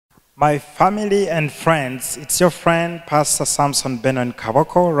My family and friends, it's your friend, Pastor Samson Benon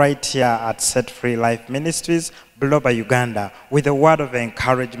Kaboko, right here at Set Free Life Ministries, Buloba, Uganda, with a word of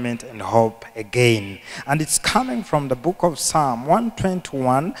encouragement and hope again. And it's coming from the book of Psalm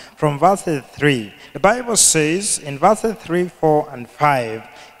 121 from verse 3. The Bible says in verses 3, 4, and 5,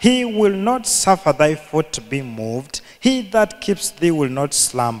 He will not suffer thy foot to be moved. He that keeps thee will not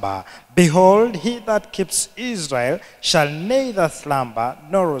slumber. Behold, he that keeps Israel shall neither slumber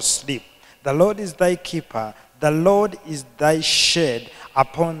nor sleep. The Lord is thy keeper. The Lord is thy shade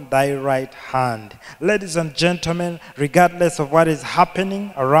upon thy right hand. Ladies and gentlemen, regardless of what is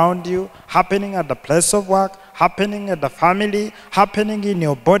happening around you, happening at the place of work, happening at the family, happening in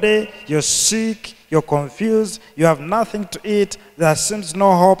your body, you're sick, you're confused, you have nothing to eat, there seems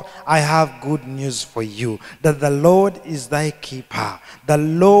no hope, I have good news for you, that the Lord is thy keeper. The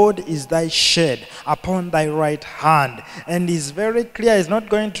Lord is thy shade upon thy right hand. And he's very clear, he's not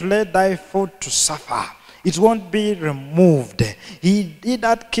going to let thy foot to suffer. It won't be removed. He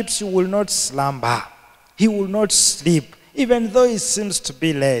that keeps you will not slumber. He will not sleep. Even though it seems to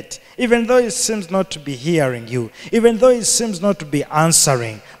be late, even though it seems not to be hearing you, even though it seems not to be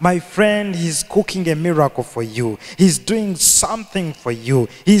answering, my friend, he's cooking a miracle for you. He's doing something for you.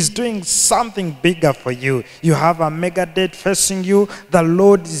 He's doing something bigger for you. You have a mega debt facing you. The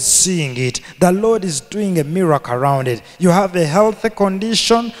Lord is seeing it. The Lord is doing a miracle around it. You have a healthy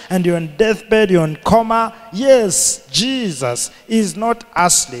condition and you're on deathbed, you're in coma. Yes, Jesus is not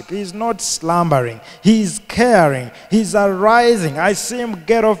asleep. He's not slumbering. He's caring. He's arising. I see him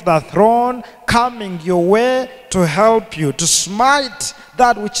get off the throne, coming your way to help you, to smite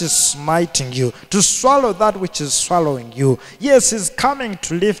that which is smiting you, to swallow that which is swallowing you. Yes, he's coming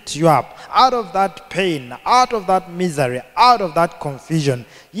to lift you up out of that pain, out of that misery, out of that confusion.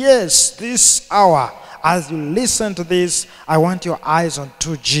 Yes, this hour, as you listen to this, I want your eyes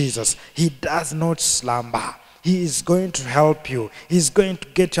onto Jesus. He does not slumber. He is going to help you. He's going to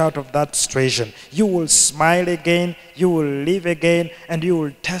get you out of that situation. You will smile again, you will live again, and you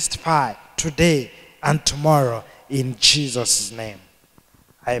will testify today and tomorrow in Jesus' name.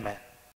 Amen.